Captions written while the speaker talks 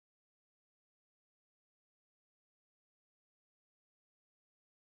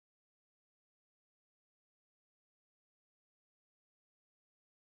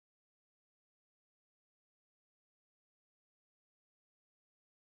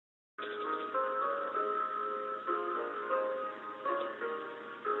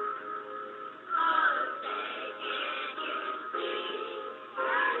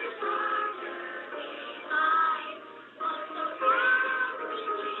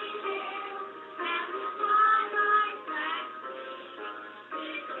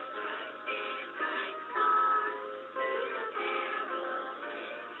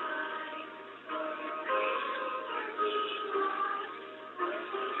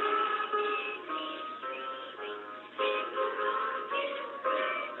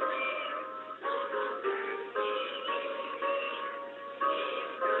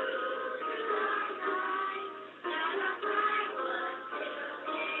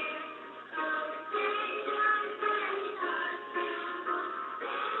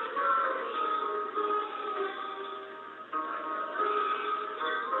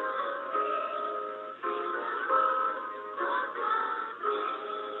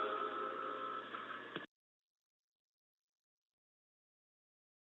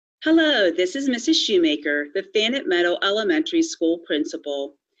Hello, this is Mrs. Shoemaker, the Fannett Meadow Elementary School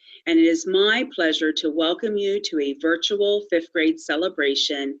principal, and it is my pleasure to welcome you to a virtual fifth grade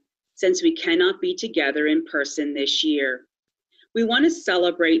celebration since we cannot be together in person this year. We want to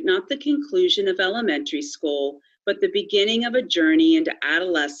celebrate not the conclusion of elementary school, but the beginning of a journey into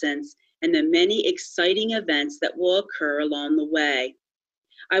adolescence and the many exciting events that will occur along the way.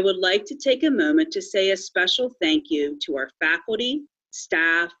 I would like to take a moment to say a special thank you to our faculty,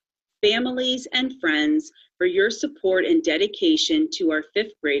 staff, families, and friends for your support and dedication to our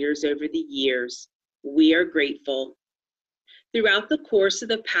fifth graders over the years. We are grateful. Throughout the course of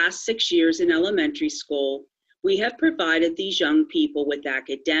the past 6 years in elementary school, we have provided these young people with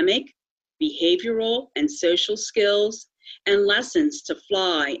academic, behavioral, and social skills and lessons to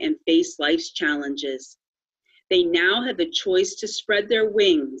fly and face life's challenges. They now have the choice to spread their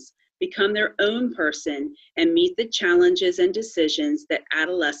wings, become their own person, and meet the challenges and decisions that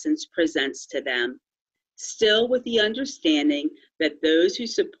adolescence presents to them, still with the understanding that those who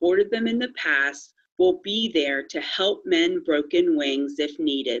supported them in the past will be there to help mend broken wings if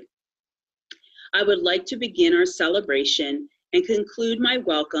needed. I would like to begin our celebration and conclude my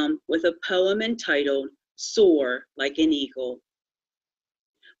welcome with a poem entitled, Soar Like an Eagle.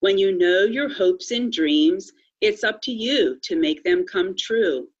 When you know your hopes and dreams, it's up to you to make them come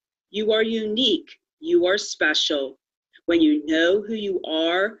true. You are unique, you are special. When you know who you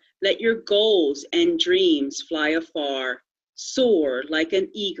are, let your goals and dreams fly afar. Soar like an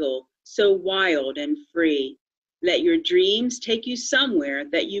eagle, so wild and free. Let your dreams take you somewhere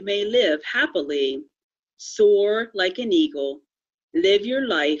that you may live happily. Soar like an eagle. Live your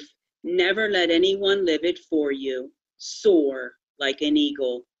life, never let anyone live it for you. Soar like an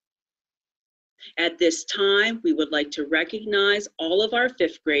eagle. At this time, we would like to recognize all of our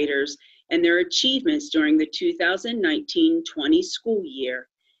fifth graders and their achievements during the 2019-20 school year,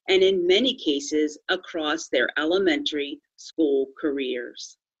 and in many cases across their elementary school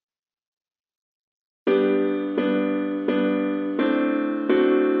careers.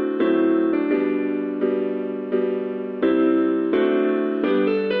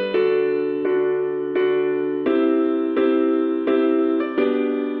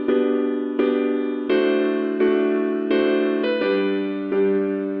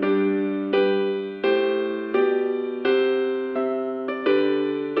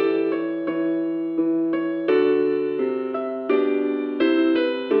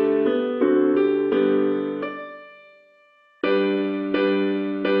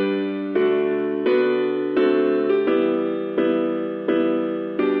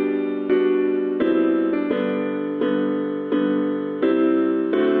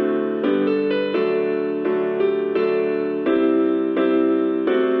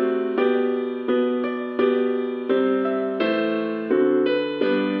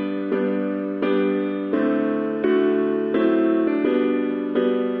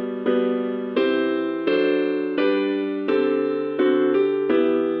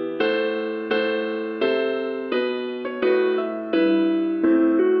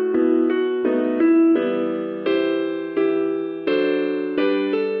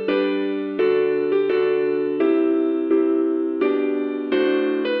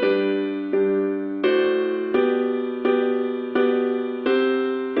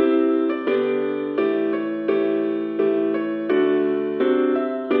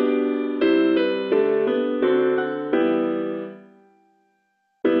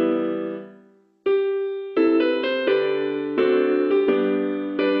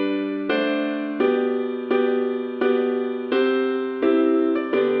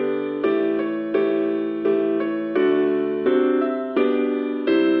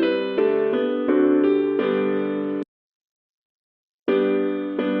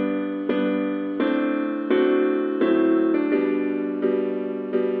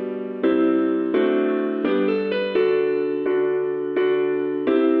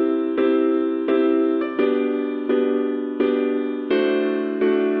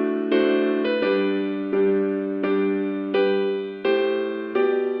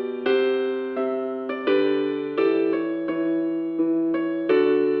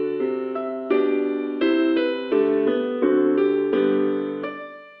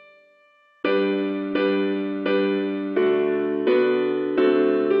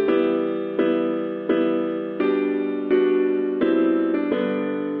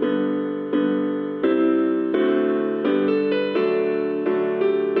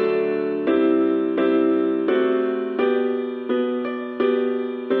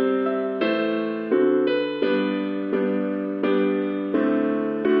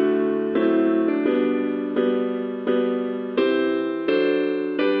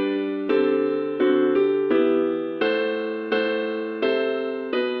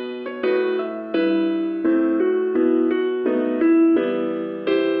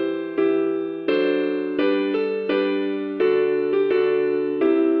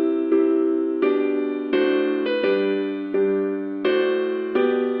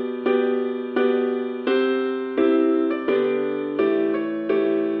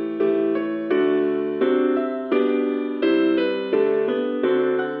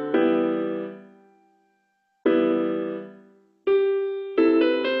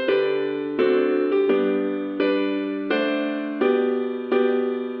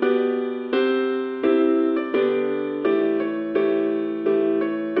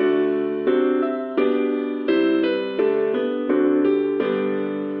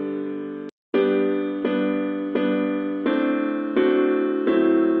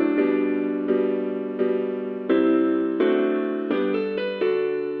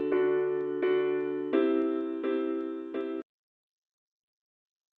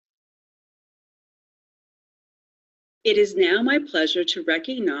 It is now my pleasure to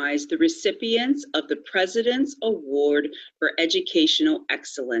recognize the recipients of the President's Award for Educational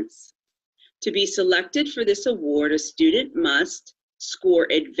Excellence. To be selected for this award, a student must score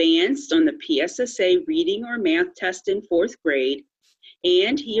advanced on the PSSA reading or math test in 4th grade,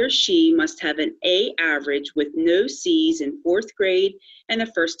 and he or she must have an A average with no C's in 4th grade and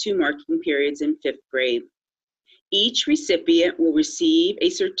the first 2 marking periods in 5th grade. Each recipient will receive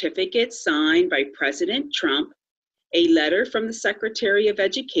a certificate signed by President Trump, a letter from the Secretary of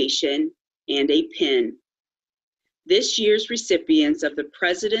Education, and a pin. This year's recipients of the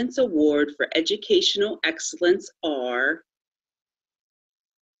President's Award for Educational Excellence are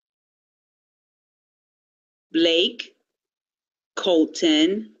Blake,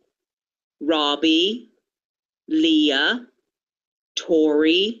 Colton, Robbie, Leah,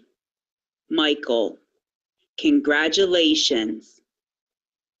 Tori, Michael. Congratulations.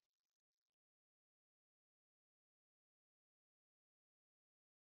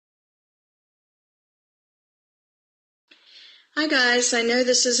 Hi guys, I know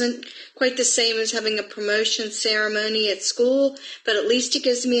this isn't quite the same as having a promotion ceremony at school, but at least it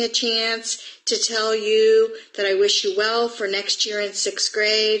gives me a chance to tell you that I wish you well for next year in 6th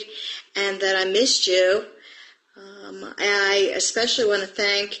grade and that I missed you. I especially want to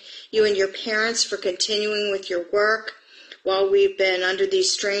thank you and your parents for continuing with your work while we've been under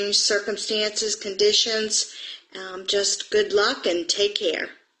these strange circumstances, conditions. Just good luck and take care.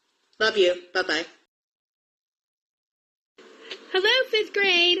 Love you. Bye-bye. Hello, 5th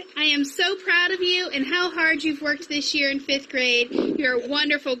grade. I am so proud of you and how hard you've worked this year in 5th grade. You're a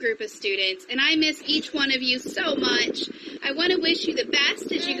wonderful group of students, and I miss each one of you so much. I want to wish you the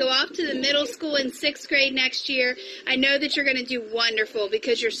best as you go off to the middle school in 6th grade next year. I know that you're going to do wonderful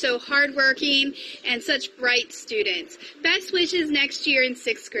because you're so hardworking and such bright students. Best wishes next year in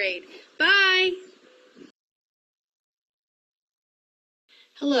 6th grade. Bye.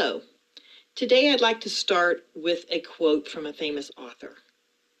 Hello. Today I'd like to start with a quote from a famous author.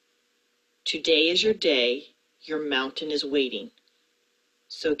 Today is your day, your mountain is waiting,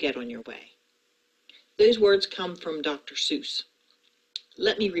 so get on your way. Those words come from Dr. Seuss.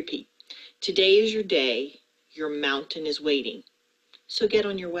 Let me repeat. Today is your day, your mountain is waiting, so get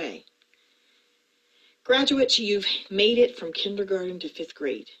on your way. Graduates, you've made it from kindergarten to 5th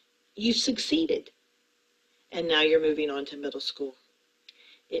grade. You've succeeded. And now you're moving on to middle school.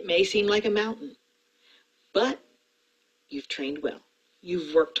 It may seem like a mountain, but you've trained well.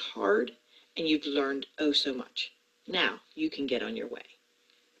 You've worked hard, and you've learned oh so much. Now you can get on your way.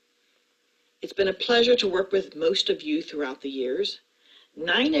 It's been a pleasure to work with most of you throughout the years.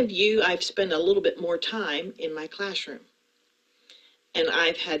 9 of you I've spent a little bit more time in my classroom. And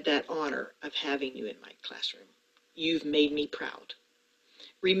I've had that honor of having you in my classroom. You've made me proud.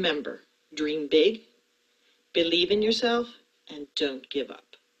 Remember, dream big, believe in yourself, and don't give up.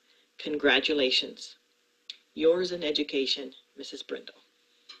 Congratulations. Yours in education, Mrs. Brindle.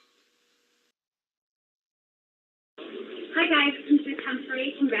 Hi guys, Mrs.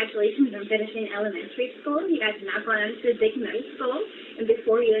 Humphrey. Congratulations on finishing elementary school. You guys have now gone on to the big middle school, and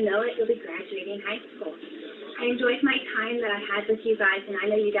before you know it, you'll be graduating high school. I enjoyed my time that I had with you guys, and I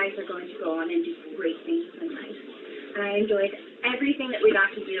know you guys are going to go on and do great things in life. And I enjoyed everything that we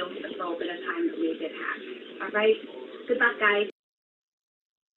got to do with the little bit of time that we did have. All right? Good luck, guys.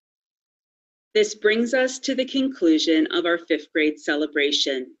 This brings us to the conclusion of our 5th grade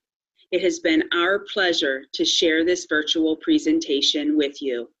celebration. It has been our pleasure to share this virtual presentation with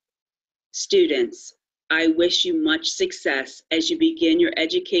you. Students, I wish you much success as you begin your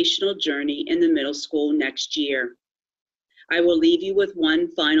educational journey in the middle school next year. I will leave you with one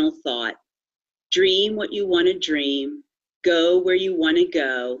final thought. Dream what you want to dream, go where you want to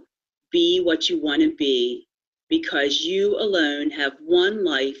go, be what you want to be, because you alone have one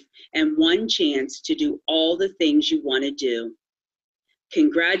life and one chance to do all the things you want to do.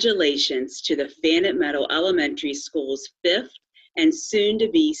 Congratulations to the Fannett Meadow Elementary School's 5th and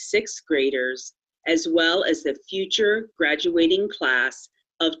soon-to-be 6th graders, as well as the future graduating class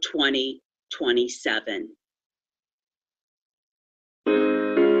of 2027.